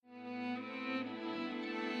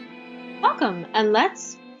Welcome, and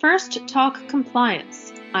let's first talk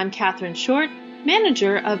compliance. I'm Catherine Short,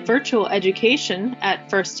 Manager of Virtual Education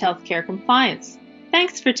at First Healthcare Compliance.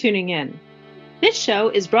 Thanks for tuning in. This show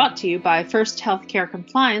is brought to you by First Healthcare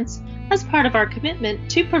Compliance as part of our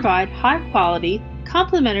commitment to provide high-quality,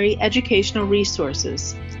 complementary educational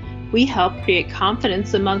resources. We help create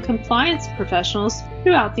confidence among compliance professionals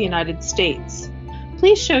throughout the United States.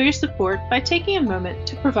 Please show your support by taking a moment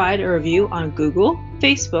to provide a review on Google,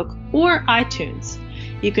 Facebook, or iTunes.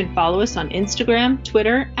 You can follow us on Instagram,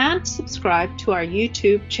 Twitter, and subscribe to our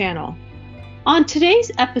YouTube channel. On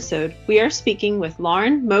today's episode, we are speaking with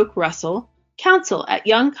Lauren Moak Russell, counsel at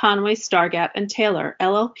Young Conway Stargap and Taylor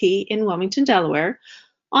LLP in Wilmington, Delaware,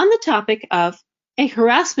 on the topic of a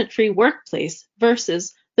harassment-free workplace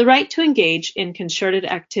versus the right to engage in concerted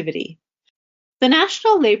activity. The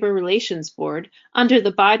National Labor Relations Board, under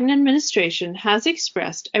the Biden administration, has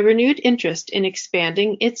expressed a renewed interest in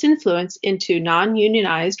expanding its influence into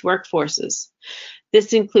non-unionized workforces.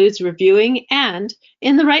 This includes reviewing and,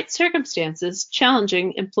 in the right circumstances,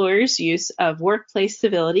 challenging employers' use of workplace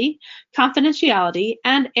civility, confidentiality,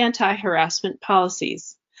 and anti-harassment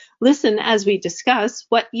policies. Listen as we discuss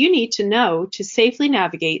what you need to know to safely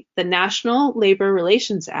navigate the National Labor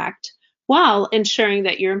Relations Act, while ensuring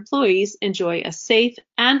that your employees enjoy a safe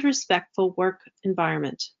and respectful work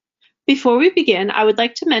environment. Before we begin, I would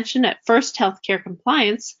like to mention at First Healthcare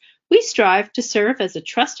Compliance, we strive to serve as a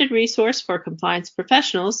trusted resource for compliance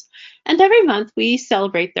professionals, and every month we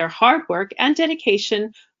celebrate their hard work and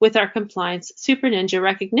dedication with our Compliance Super Ninja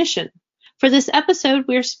recognition. For this episode,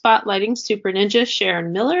 we are spotlighting Super Ninja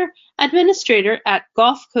Sharon Miller, administrator at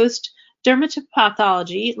Gulf Coast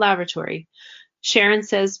Dermatopathology Laboratory. Sharon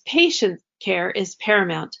says patient care is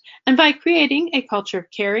paramount, and by creating a culture of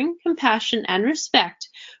caring, compassion, and respect,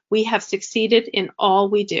 we have succeeded in all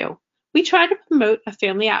we do. We try to promote a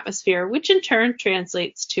family atmosphere, which in turn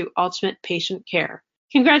translates to ultimate patient care.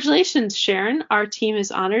 Congratulations, Sharon. Our team is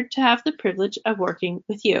honored to have the privilege of working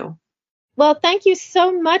with you. Well, thank you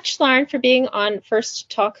so much, Lauren, for being on First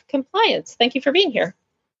Talk Compliance. Thank you for being here.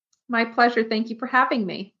 My pleasure. Thank you for having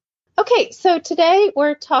me. Okay, so today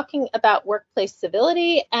we're talking about workplace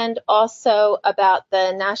civility and also about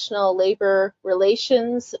the National Labor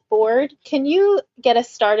Relations Board. Can you get us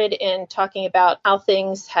started in talking about how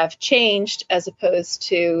things have changed as opposed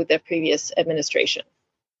to the previous administration?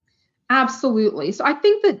 Absolutely. So I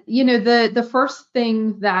think that, the first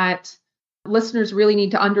thing that listeners really need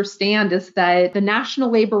to understand is that the National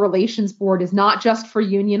Labor Relations Board is not just for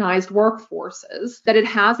unionized workforces, that it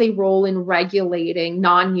has a role in regulating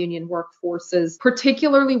non-union workforces,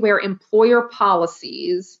 particularly where employer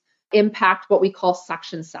policies impact what we call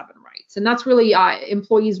Section 7 rights. And that's really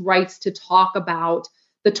employees' rights to talk about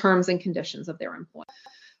the terms and conditions of their employment.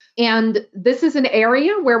 And this is an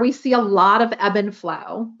area where we see a lot of ebb and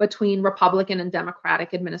flow between Republican and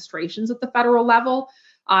Democratic administrations at the federal level.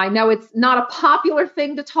 I know it's not a popular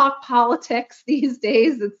thing to talk politics these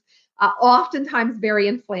days. It's oftentimes very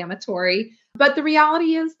inflammatory. But the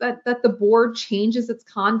reality is that the board changes its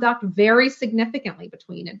conduct very significantly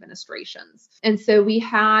between administrations. And so we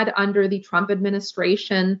had under the Trump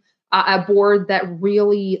administration a board that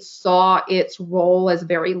really saw its role as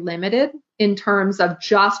very limited in terms of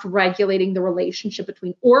just regulating the relationship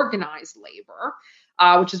between organized labor,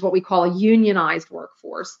 which is what we call a unionized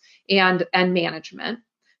workforce, and management.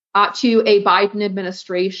 To a Biden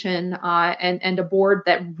administration and a board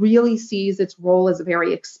that really sees its role as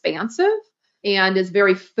very expansive and is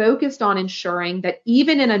very focused on ensuring that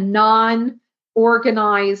even in a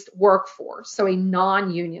non-organized workforce, so a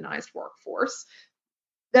non-unionized workforce,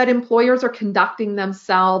 that employers are conducting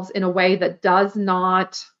themselves in a way that does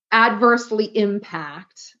not adversely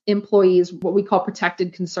impact employees, what we call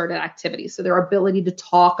protected concerted activity, so their ability to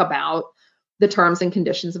talk about the terms and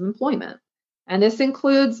conditions of employment. And this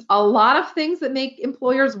includes a lot of things that make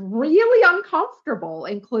employers really uncomfortable,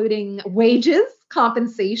 including wages,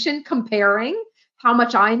 compensation, comparing how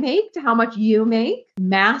much I make to how much you make,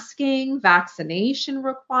 masking, vaccination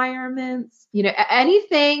requirements,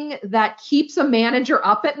 anything that keeps a manager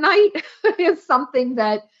up at night is something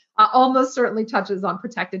that almost certainly touches on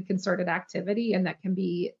protected concerted activity and that can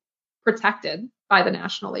be protected by the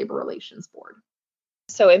National Labor Relations Board.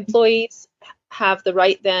 So employees have the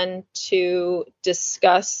right then to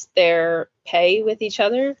discuss their pay with each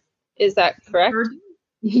other. Is that correct?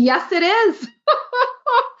 Yes, it is.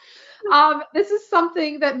 This is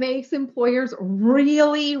something that makes employers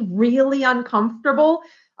really, really uncomfortable.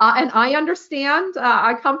 And I understand.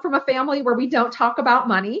 I come from a family where we don't talk about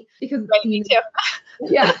money because me too.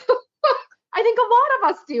 Yeah. I think a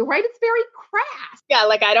lot of us do, right? It's very crass. Yeah,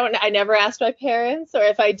 like I never asked my parents, or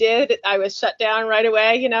if I did, I was shut down right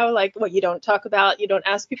away, like what you don't talk about, you don't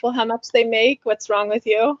ask people how much they make, what's wrong with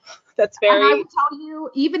you? That's And I very, will tell you,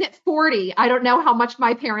 even at 40, I don't know how much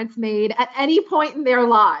my parents made at any point in their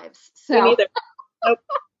lives. me So neither. Nope.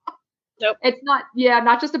 Nope. it's not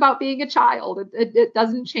just about being a child. It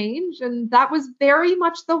doesn't change. And that was very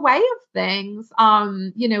much the way of things.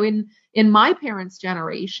 In my parents'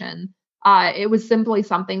 generation, it was simply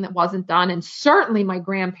something that wasn't done. And certainly my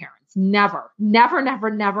grandparents, never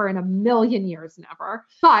in a million years, never.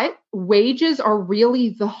 But wages are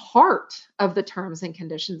really the heart of the terms and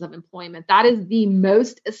conditions of employment. That is the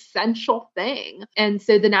most essential thing. And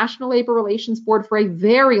so the National Labor Relations Board, for a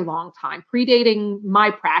very long time, predating my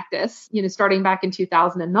practice, starting back in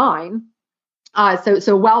 2009,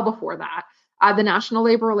 so well before that, the National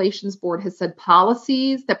Labor Relations Board has said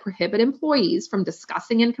policies that prohibit employees from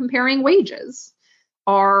discussing and comparing wages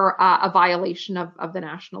are a violation of the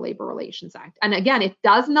National Labor Relations Act. And again, it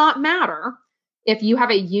does not matter if you have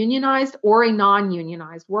a unionized or a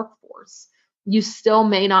non-unionized workforce. You still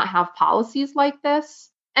may not have policies like this.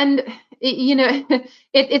 And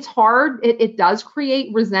it's hard. It does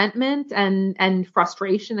create resentment and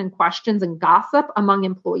frustration and questions and gossip among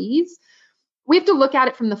employees. We have to look at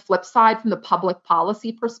it from the flip side, from the public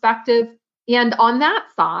policy perspective. And on that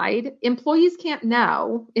side, employees can't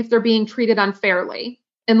know if they're being treated unfairly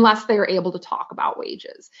unless they are able to talk about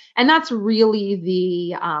wages. And that's really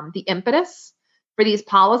the impetus for these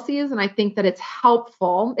policies. And I think that it's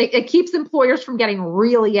helpful. It keeps employers from getting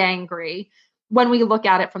really angry when we look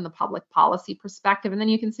at it from the public policy perspective. And then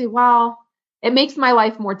you can say, well, it makes my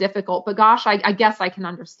life more difficult, but gosh, I guess I can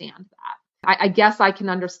understand that. I guess I can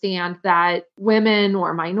understand that women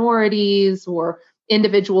or minorities or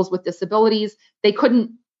individuals with disabilities, they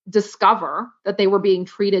couldn't discover that they were being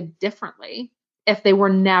treated differently if they were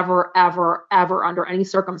never, ever, ever under any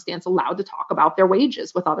circumstance allowed to talk about their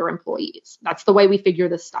wages with other employees. That's the way we figure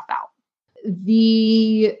this stuff out.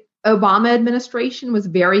 The Obama administration was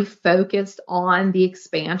very focused on the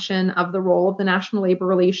expansion of the role of the National Labor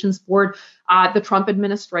Relations Board. The Trump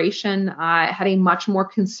administration had a much more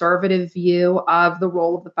conservative view of the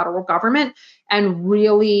role of the federal government and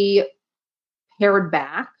really pared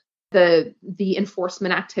back the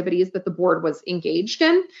enforcement activities that the board was engaged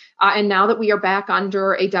in. And now that we are back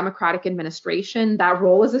under a Democratic administration, that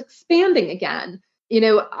role is expanding again.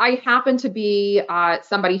 I happen to be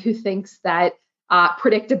somebody who thinks that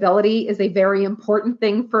predictability is a very important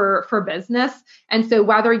thing for business. And so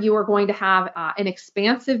whether you are going to have an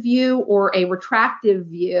expansive view or a retractive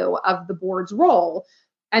view of the board's role,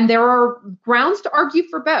 and there are grounds to argue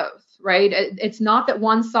for both, right? It's not that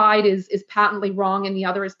one side is patently wrong and the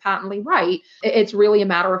other is patently right. It's really a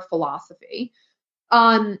matter of philosophy.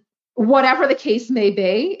 Whatever the case may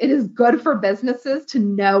be, it is good for businesses to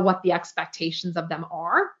know what the expectations of them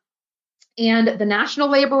are. And the National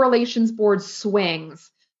Labor Relations Board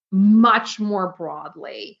swings much more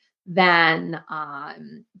broadly than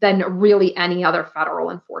really any other federal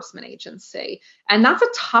enforcement agency. And that's a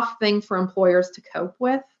tough thing for employers to cope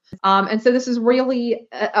with. And so this is really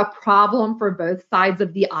a problem for both sides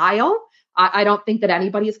of the aisle. I don't think that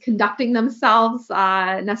anybody is conducting themselves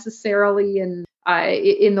necessarily in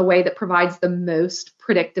the way that provides the most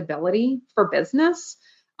predictability for business.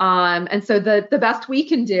 And so the best we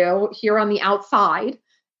can do here on the outside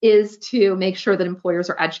is to make sure that employers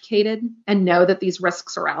are educated and know that these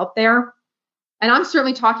risks are out there. And I'm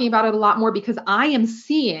certainly talking about it a lot more because I am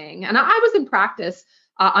seeing, and I was in practice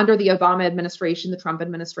under the Obama administration, the Trump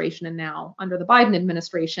administration, and now under the Biden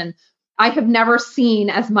administration. I have never seen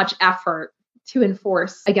as much effort to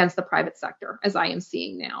enforce against the private sector as I am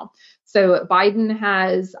seeing now. So Biden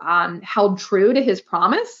has held true to his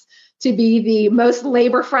promise to be the most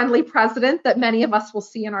labor-friendly president that many of us will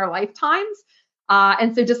see in our lifetimes.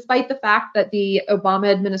 And so despite the fact that the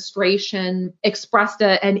Obama administration expressed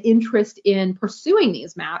an interest in pursuing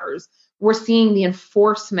these matters, we're seeing the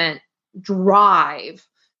enforcement drive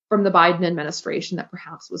from the Biden administration that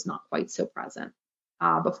perhaps was not quite so present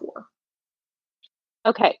before.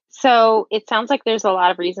 Okay, so it sounds like there's a lot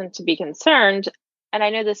of reason to be concerned. And I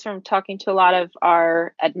know this from talking to a lot of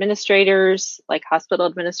our administrators, like hospital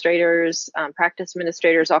administrators, practice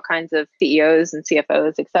administrators, all kinds of CEOs and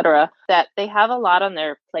CFOs, et cetera, that they have a lot on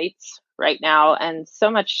their plates right now and so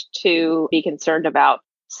much to be concerned about.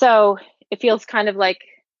 So it feels kind of like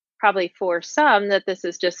probably for some that this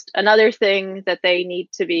is just another thing that they need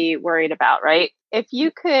to be worried about, right? If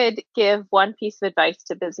you could give one piece of advice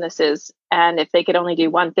to businesses, and if they could only do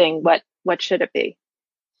one thing, what should it be?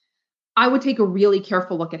 I would take a really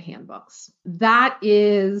careful look at handbooks. That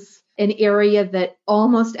is an area that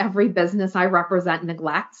almost every business I represent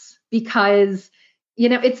neglects because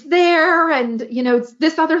it's there and, it's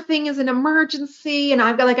this other thing is an emergency and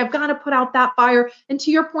I've got to put out that fire. And to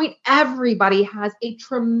your point, everybody has a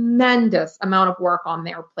tremendous amount of work on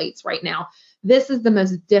their plates right now. This is the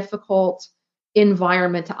most difficult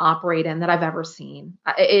environment to operate in that I've ever seen.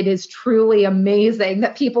 It is truly amazing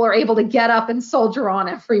that people are able to get up and soldier on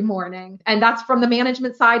every morning. And that's from the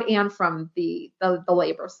management side and from the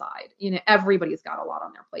labor side. Everybody's got a lot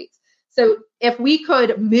on their plates. So if we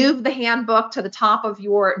could move the handbook to the top of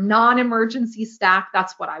your non-emergency stack,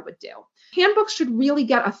 that's what I would do. Handbooks should really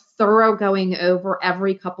get a thorough going over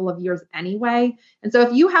every couple of years anyway. And so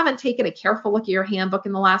if you haven't taken a careful look at your handbook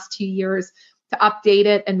in the last 2 years to update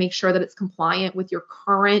it and make sure that it's compliant with your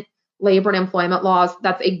current labor and employment laws,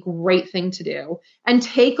 that's a great thing to do. And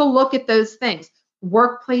take a look at those things: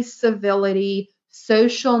 workplace civility,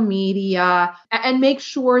 social media, and make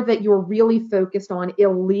sure that you're really focused on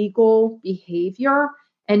illegal behavior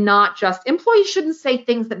and not just employees shouldn't say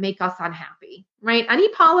things that make us unhappy, right? Any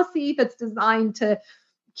policy that's designed to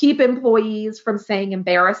keep employees from saying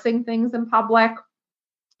embarrassing things in public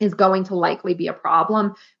is going to likely be a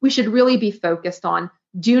problem. We should really be focused on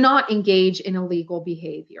do not engage in illegal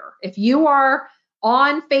behavior. If you are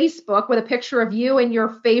on Facebook with a picture of you and your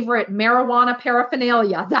favorite marijuana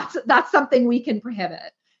paraphernalia, that's something we can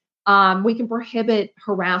prohibit. We can prohibit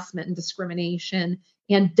harassment and discrimination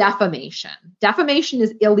and defamation. Defamation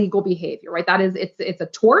is illegal behavior, right? It's a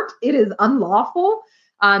tort. It is unlawful.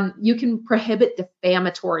 You can prohibit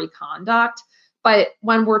defamatory conduct. But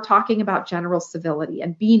when we're talking about general civility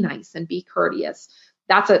and be nice and be courteous,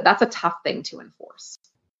 that's a tough thing to enforce.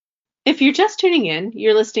 If you're just tuning in,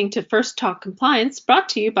 you're listening to First Talk Compliance, brought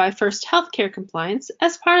to you by First Healthcare Compliance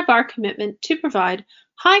as part of our commitment to provide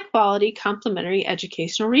high-quality complementary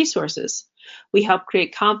educational resources. We help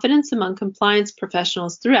create confidence among compliance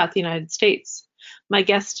professionals throughout the United States. My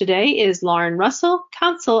guest today is Lauren Russell,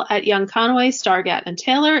 counsel at Young Conaway, Stargatt &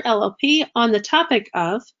 Taylor, LLP, on the topic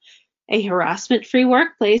of a harassment-free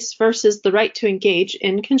workplace versus the right to engage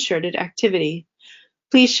in concerted activity.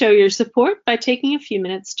 Please show your support by taking a few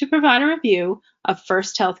minutes to provide a review of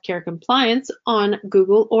First Healthcare Compliance on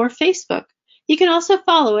Google or Facebook. You can also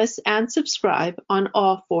follow us and subscribe on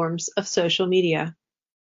all forms of social media.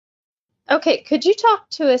 Okay, could you talk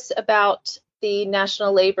to us about the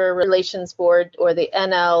National Labor Relations Board, or the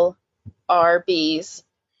NLRB's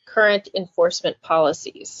current enforcement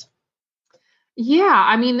policies? Yeah,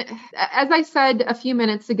 I mean, as I said a few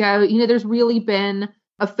minutes ago, there's really been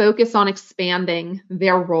a focus on expanding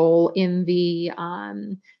their role in the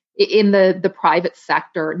private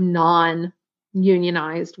sector,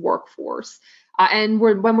 non-unionized workforce. And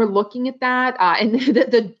when we're looking at that, and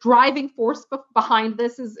the driving force behind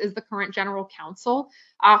this is the current general counsel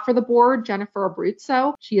for the board, Jennifer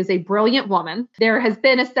Abruzzo. She is a brilliant woman. There has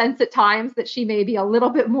been a sense at times that she may be a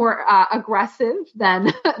little bit more aggressive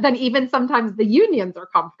than even sometimes the unions are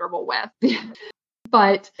comfortable with.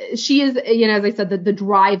 But she is, as I said, the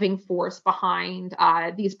driving force behind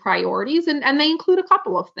these priorities, and they include a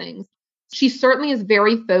couple of things. She certainly is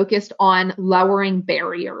very focused on lowering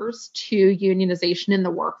barriers to unionization in the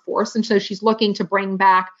workforce. And so she's looking to bring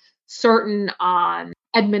back certain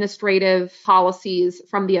administrative policies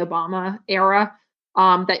from the Obama era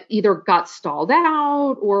that either got stalled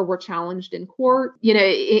out or were challenged in court,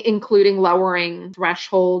 including lowering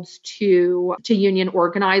thresholds to union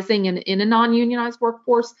organizing in a non-unionized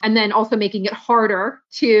workforce, and then also making it harder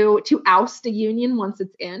to oust a union once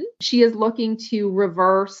it's in. She is looking to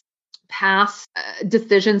reverse past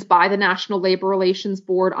decisions by the National Labor Relations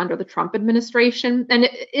Board under the Trump administration. And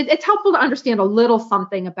it's helpful to understand a little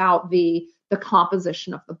something about the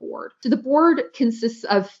composition of the board. So the board consists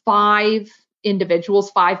of 5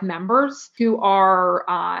 individuals, 5 members who are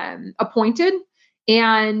appointed.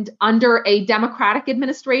 And under a Democratic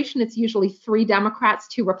administration, it's usually 3 Democrats,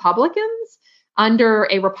 2 Republicans. Under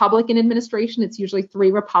a Republican administration, it's usually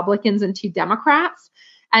 3 Republicans and 2 Democrats.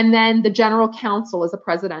 And then the general counsel is a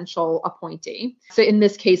presidential appointee. So in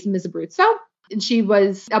this case, Ms. Abruzzo, and she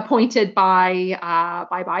was appointed by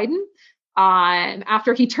Biden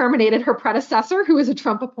after he terminated her predecessor, who was a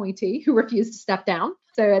Trump appointee who refused to step down.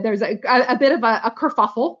 So there's a bit of a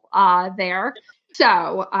kerfuffle there.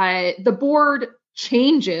 So the board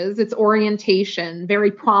changes its orientation very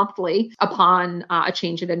promptly upon a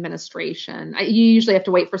change in administration. You usually have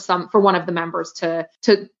to wait for one of the members to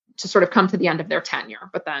sort of come to the end of their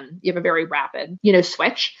tenure, but then you have a very rapid,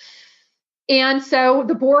 switch. And so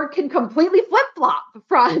the board can completely flip-flop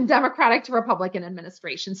from Democratic to Republican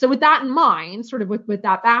administration. So with that in mind, sort of with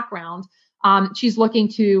that background, She's looking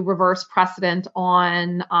to reverse precedent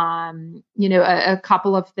on, a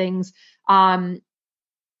couple of things,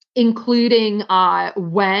 including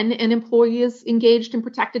when an employee is engaged in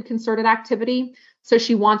protected concerted activity. So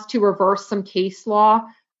she wants to reverse some case law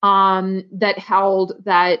that held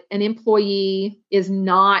that an employee is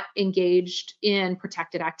not engaged in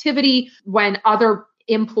protected activity when other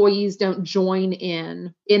employees don't join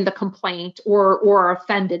in the complaint or are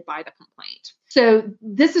offended by the complaint. So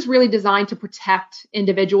this is really designed to protect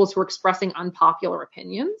individuals who are expressing unpopular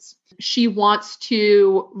opinions. She wants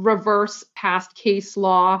to reverse past case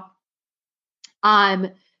law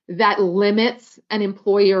that limits an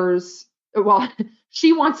employer's,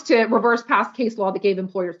 she wants to reverse past case law that gave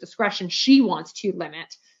employers discretion. She wants to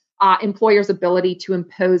limit employers' ability to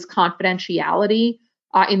impose confidentiality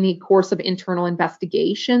in the course of internal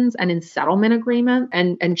investigations and in settlement agreement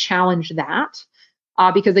and challenge that.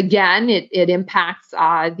 Because again, it impacts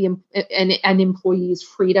an employee's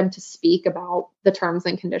freedom to speak about the terms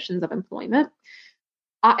and conditions of employment.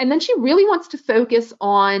 And then she really wants to focus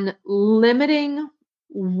on limiting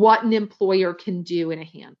what an employer can do in a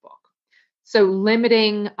handbook. So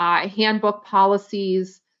limiting handbook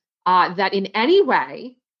policies that in any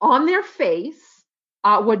way on their face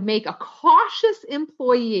would make a cautious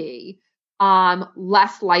employee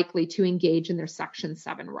less likely to engage in their Section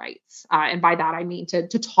 7 rights. And by that, I mean to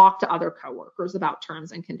talk to other coworkers about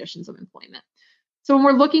terms and conditions of employment. So when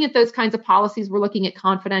we're looking at those kinds of policies, we're looking at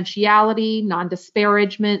confidentiality,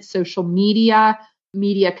 non-disparagement, social media,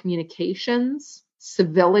 media communications,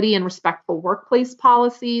 civility and respectful workplace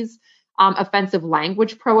policies, offensive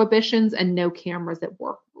language prohibitions, and no cameras at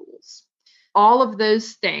work rules. All of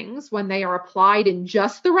those things, when they are applied in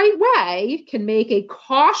just the right way, can make a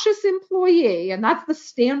cautious employee, and that's the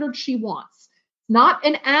standard she wants, not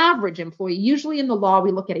an average employee. Usually in the law,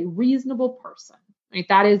 we look at a reasonable person. Right?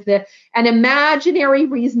 That is an imaginary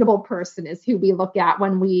reasonable person is who we look at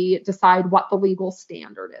when we decide what the legal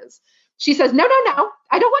standard is. She says, no,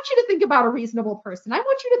 I don't want you to think about a reasonable person. I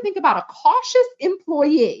want you to think about a cautious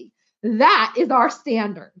employee. That is our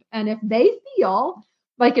standard. And if they feel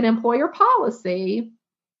like an employer policy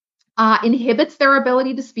inhibits their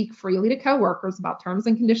ability to speak freely to coworkers about terms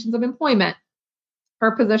and conditions of employment,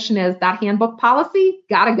 her position is that handbook policy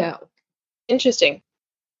gotta go. Interesting.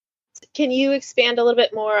 Can you expand a little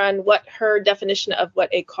bit more on what her definition of what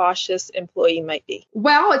a cautious employee might be?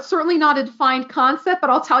 Well, it's certainly not a defined concept, but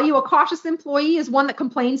I'll tell you a cautious employee is one that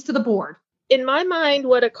complains to the board. In my mind,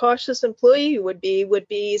 what a cautious employee would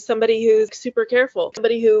be somebody who's super careful,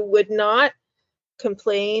 somebody who would not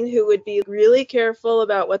complain, who would be really careful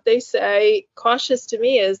about what they say. Cautious to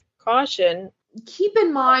me is caution. Keep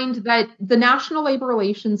in mind that the National Labor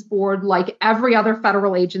Relations Board, like every other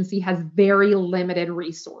federal agency, has very limited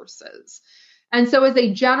resources. And so as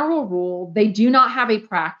a general rule, they do not have a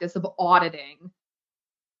practice of auditing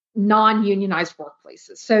non-unionized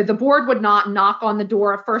workplaces. So the board would not knock on the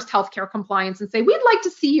door of First Healthcare Compliance and say, we'd like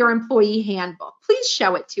to see your employee handbook. Please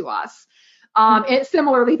show it to us.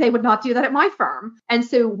 Similarly, they would not do that at my firm. And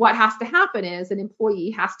so what has to happen is an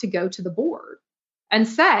employee has to go to the board and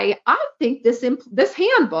say, I think this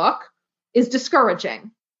handbook is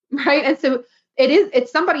discouraging, right? And so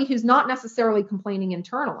it's somebody who's not necessarily complaining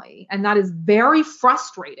internally. And that is very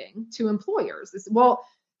frustrating to employers. It's, well,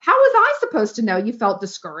 how was I supposed to know you felt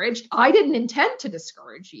discouraged? I didn't intend to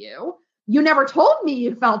discourage you. You never told me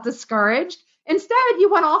you felt discouraged. Instead, you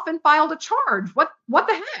went off and filed a charge. What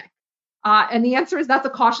the heck? And the answer is that's a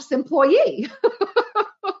cautious employee.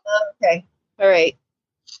 Okay. All right.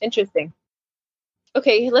 Interesting.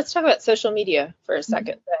 Okay, let's talk about social media for a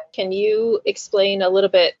second. Mm-hmm. Can you explain a little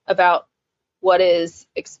bit about what is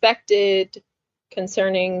expected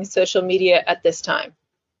concerning social media at this time?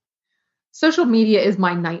 Social media is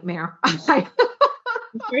my nightmare.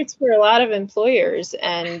 It's for a lot of employers.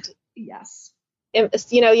 And yes,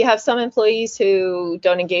 you have some employees who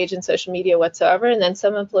don't engage in social media whatsoever, and then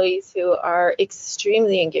some employees who are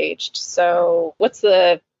extremely engaged. So what's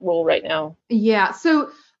the rule right now? Yeah,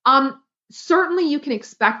 so certainly you can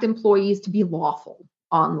expect employees to be lawful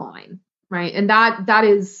online, right? And that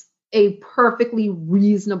is a perfectly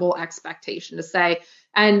reasonable expectation to say.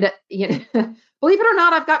 And believe it or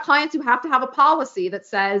not, I've got clients who have to have a policy that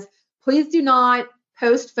says, please do not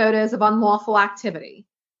post photos of unlawful activity,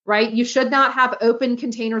 right? You should not have open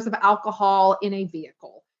containers of alcohol in a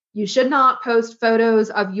vehicle. You should not post photos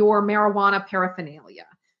of your marijuana paraphernalia.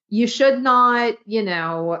 You should not,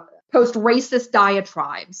 post racist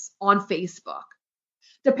diatribes on Facebook.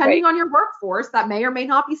 Depending on your workforce, that may or may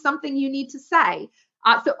not be something you need to say.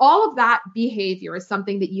 So all of that behavior is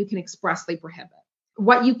something that you can expressly prohibit.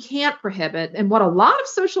 What you can't prohibit, and what a lot of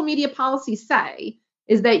social media policies say,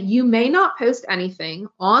 is that you may not post anything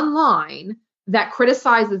online that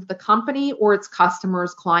criticizes the company or its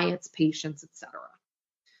customers, clients, patients, etc.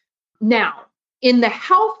 Now, in the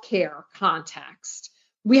healthcare context,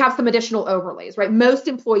 we have some additional overlays, right? Most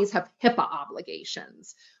employees have HIPAA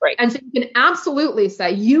obligations. Right. And so you can absolutely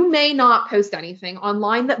say you may not post anything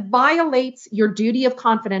online that violates your duty of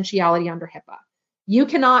confidentiality under HIPAA. You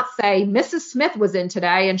cannot say Mrs. Smith was in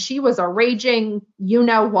today and she was a raging you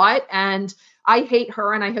know what, and I hate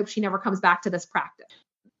her and I hope she never comes back to this practice.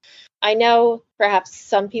 I know perhaps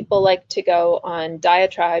some people like to go on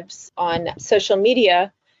diatribes on social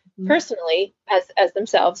media personally as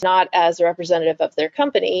themselves, not as a representative of their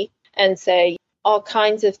company, and say all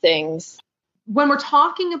kinds of things. When we're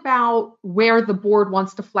talking about where the board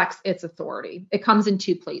wants to flex its authority, it comes in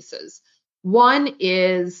two places. One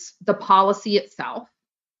is the policy itself.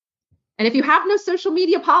 And if you have no social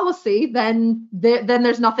media policy, then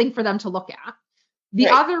there's nothing for them to look at. The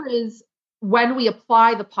other is when we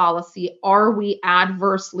apply the policy, are we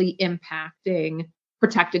adversely impacting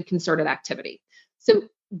protected concerted activity? So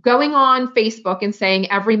going on Facebook and saying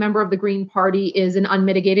every member of the Green Party is an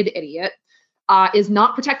unmitigated idiot is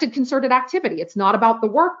not protected concerted activity. It's not about the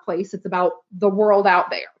workplace. It's about the world out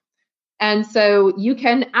there. And so you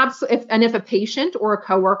can absolutely, if a patient or a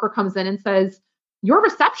coworker comes in and says, your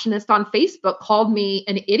receptionist on Facebook called me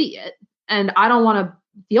an idiot and I don't want to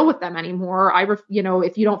deal with them anymore.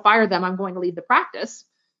 If you don't fire them, I'm going to leave the practice.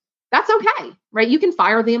 That's okay, right? You can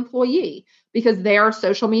fire the employee because their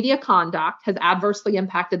social media conduct has adversely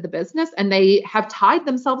impacted the business and they have tied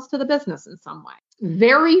themselves to the business in some way.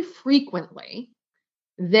 Very frequently,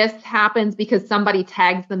 this happens because somebody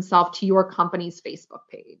tags themselves to your company's Facebook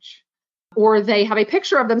page, or they have a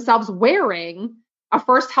picture of themselves wearing a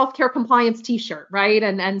First Healthcare Compliance t-shirt, right?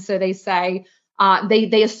 And so they say,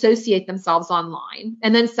 they associate themselves online,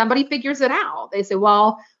 and then somebody figures it out. They say,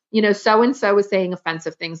 well, so-and-so is saying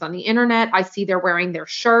offensive things on the internet. I see they're wearing their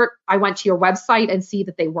shirt. I went to your website and see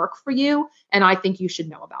that they work for you, and I think you should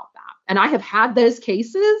know about that. And I have had those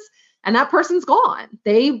cases, and that person's gone.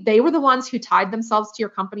 They were the ones who tied themselves to your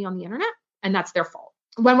company on the internet, and that's their fault.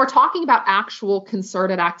 When we're talking about actual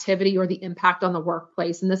concerted activity or the impact on the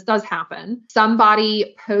workplace, and this does happen,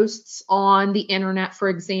 somebody posts on the internet, for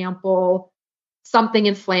example, something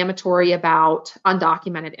inflammatory about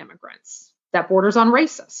undocumented immigrants that borders on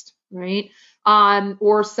racist, right?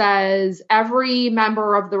 Or says every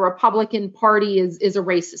member of the Republican Party is a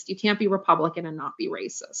racist. You can't be Republican and not be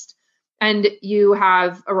racist. And you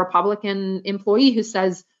have a Republican employee who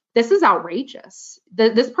says, this is outrageous.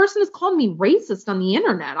 This person has called me racist on the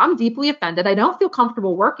internet. I'm deeply offended. I don't feel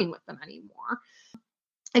comfortable working with them anymore.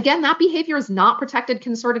 Again, that behavior is not protected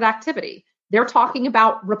concerted activity. They're talking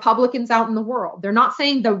about Republicans out in the world. They're not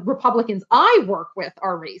saying the Republicans I work with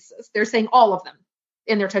are racist. They're saying all of them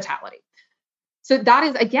in their totality. So that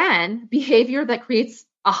is, again, behavior that creates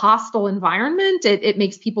a hostile environment. It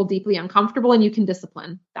makes people deeply uncomfortable, and you can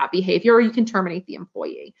discipline that behavior or you can terminate the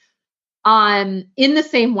employee. In the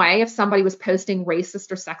same way, if somebody was posting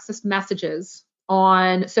racist or sexist messages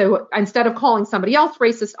so instead of calling somebody else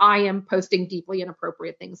racist, I am posting deeply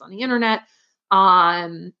inappropriate things on the internet.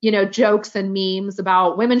 Jokes and memes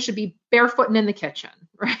about women should be barefooting in the kitchen,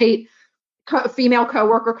 right? Female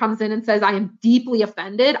coworker comes in and says, I am deeply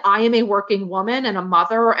offended. I am a working woman and a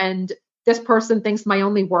mother, and this person thinks my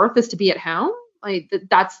only worth is to be at home. Like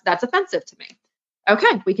that's offensive to me.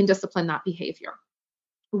 Okay, we can discipline that behavior.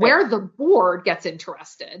 Where the board gets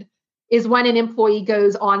interested is when an employee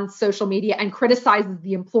goes on social media and criticizes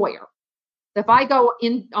the employer. If I go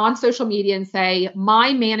on social media and say,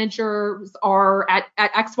 my managers are at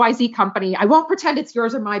XYZ company, I won't pretend it's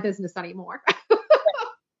yours or my business anymore.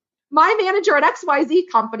 My manager at XYZ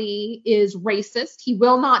company is racist. He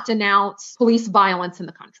will not denounce police violence in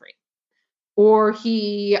the country. Or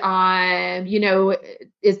he,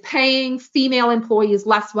 is paying female employees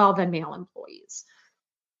less well than male employees.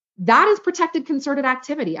 That is protected concerted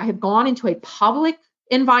activity. I have gone into a public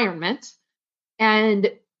environment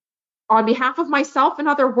and on behalf of myself and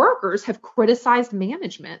other workers have criticized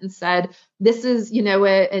management and said, this is,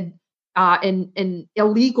 an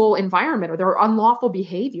illegal environment, or there are unlawful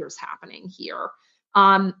behaviors happening here.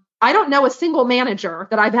 I don't know a single manager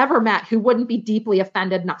that I've ever met who wouldn't be deeply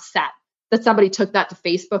offended and upset that somebody took that to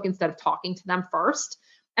Facebook instead of talking to them first.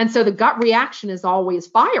 And so the gut reaction is always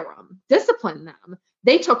fire them, discipline them.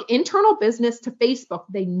 They took internal business to Facebook.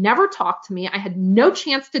 They never talked to me. I had no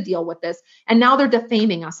chance to deal with this. And now they're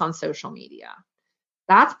defaming us on social media.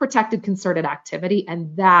 That's protected concerted activity.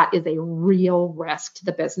 And that is a real risk to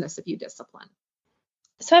the business if you discipline.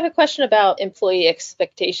 So I have a question about employee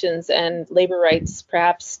expectations and labor rights,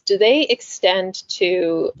 perhaps. Do they extend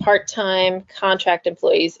to part-time contract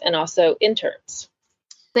employees and also interns?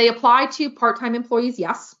 They apply to part-time employees,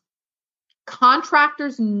 yes.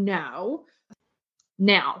 Contractors, no.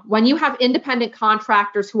 Now, when you have independent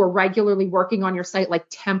contractors who are regularly working on your site, like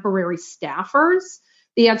temporary staffers,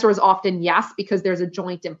 the answer is often yes, because there's a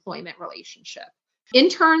joint employment relationship.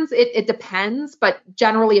 Interns, it depends, but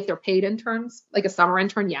generally if they're paid interns, like a summer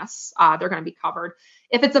intern, yes, they're going to be covered.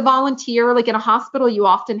 If it's a volunteer, like in a hospital, you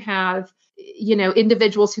often have,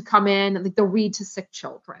 individuals who come in and they'll read to sick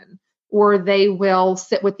children, or they will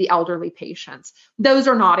sit with the elderly patients. Those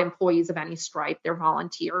are not employees of any stripe, they're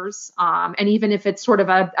volunteers. And even if it's sort of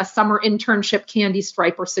a summer internship candy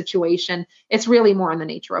striper situation, it's really more in the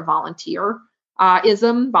nature of volunteerism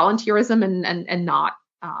and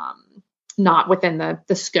not within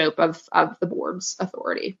the scope of the board's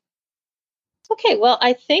authority. Okay, well,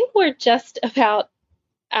 I think we're just about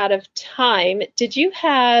out of time. Did you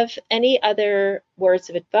have any other words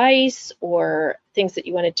of advice or things that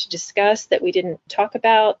you wanted to discuss that we didn't talk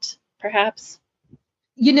about, perhaps?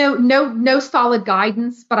 No solid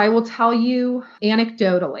guidance, but I will tell you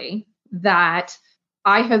anecdotally that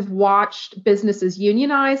I have watched businesses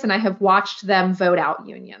unionize and I have watched them vote out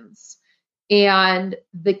unions. And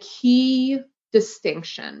the key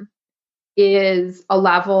distinction is a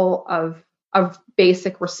level of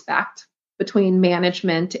basic respect between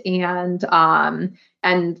management and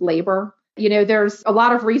labor. There's a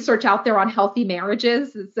lot of research out there on healthy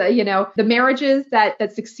marriages. The marriages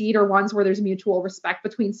that succeed are ones where there's mutual respect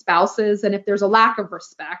between spouses. And if there's a lack of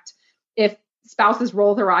respect, if spouses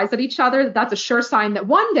roll their eyes at each other, that's a sure sign that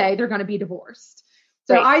one day they're going to be divorced.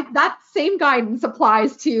 So right. That same guidance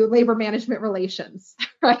applies to labor management relations,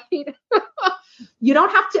 right? You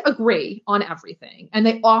don't have to agree on everything, and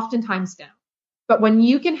they oftentimes don't. But when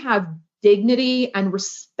you can have dignity and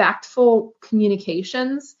respectful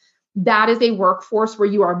communications, that is a workforce where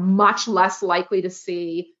you are much less likely to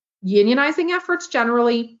see unionizing efforts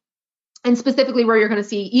generally, and specifically where you're going to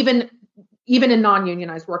see, even in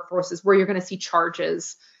non-unionized workforces, where you're going to see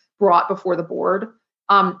charges brought before the board.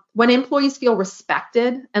 When employees feel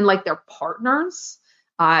respected and like they're partners,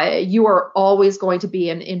 you are always going to be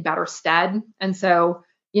in better stead. And so,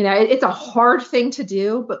 it's a hard thing to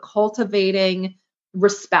do, but cultivating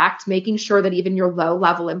respect, making sure that even your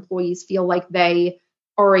low-level employees feel like they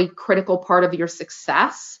are a critical part of your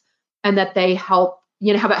success and that they help,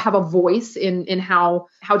 have a voice in how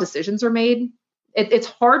decisions are made. It's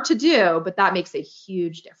hard to do, but that makes a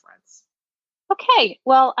huge difference. Okay,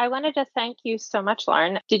 well, I wanted to thank you so much,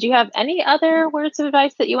 Lauren. Did you have any other words of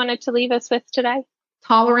advice that you wanted to leave us with today?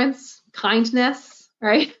 Tolerance, kindness,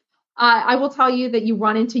 right? I will tell you that you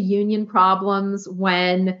run into union problems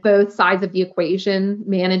when both sides of the equation,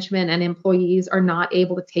 management and employees, are not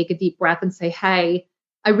able to take a deep breath and say, hey,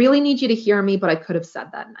 I really need you to hear me, but I could have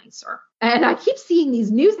said that nicer. And I keep seeing these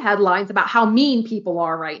news headlines about how mean people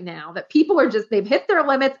are right now, that people are they've hit their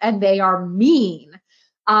limits and they are mean.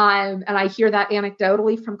 And I hear that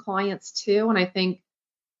anecdotally from clients too. And I think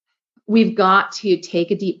we've got to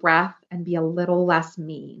take a deep breath and be a little less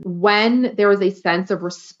mean. When there is a sense of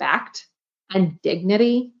respect and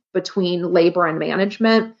dignity between labor and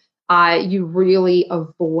management, you really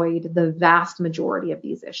avoid the vast majority of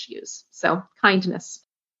these issues. So kindness.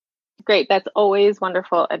 Great. That's always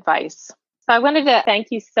wonderful advice. So I wanted to thank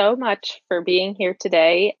you so much for being here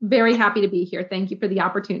today. Very happy to be here. Thank you for the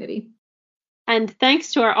opportunity. And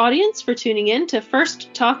thanks to our audience for tuning in to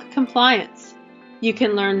First Talk Compliance. You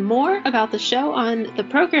can learn more about the show on the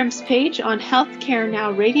programs page on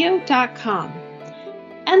healthcarenowradio.com.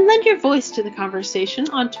 And lend your voice to the conversation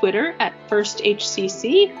on Twitter at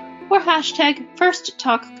FirstHCC or hashtag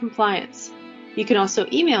FirstTalkCompliance. You can also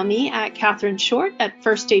email me at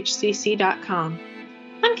katherineshort@firsthcc.com.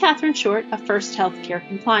 I'm Catherine Short of First Healthcare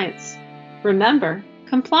Compliance. Remember,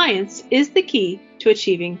 compliance is the key to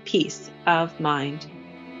achieving peace of mind.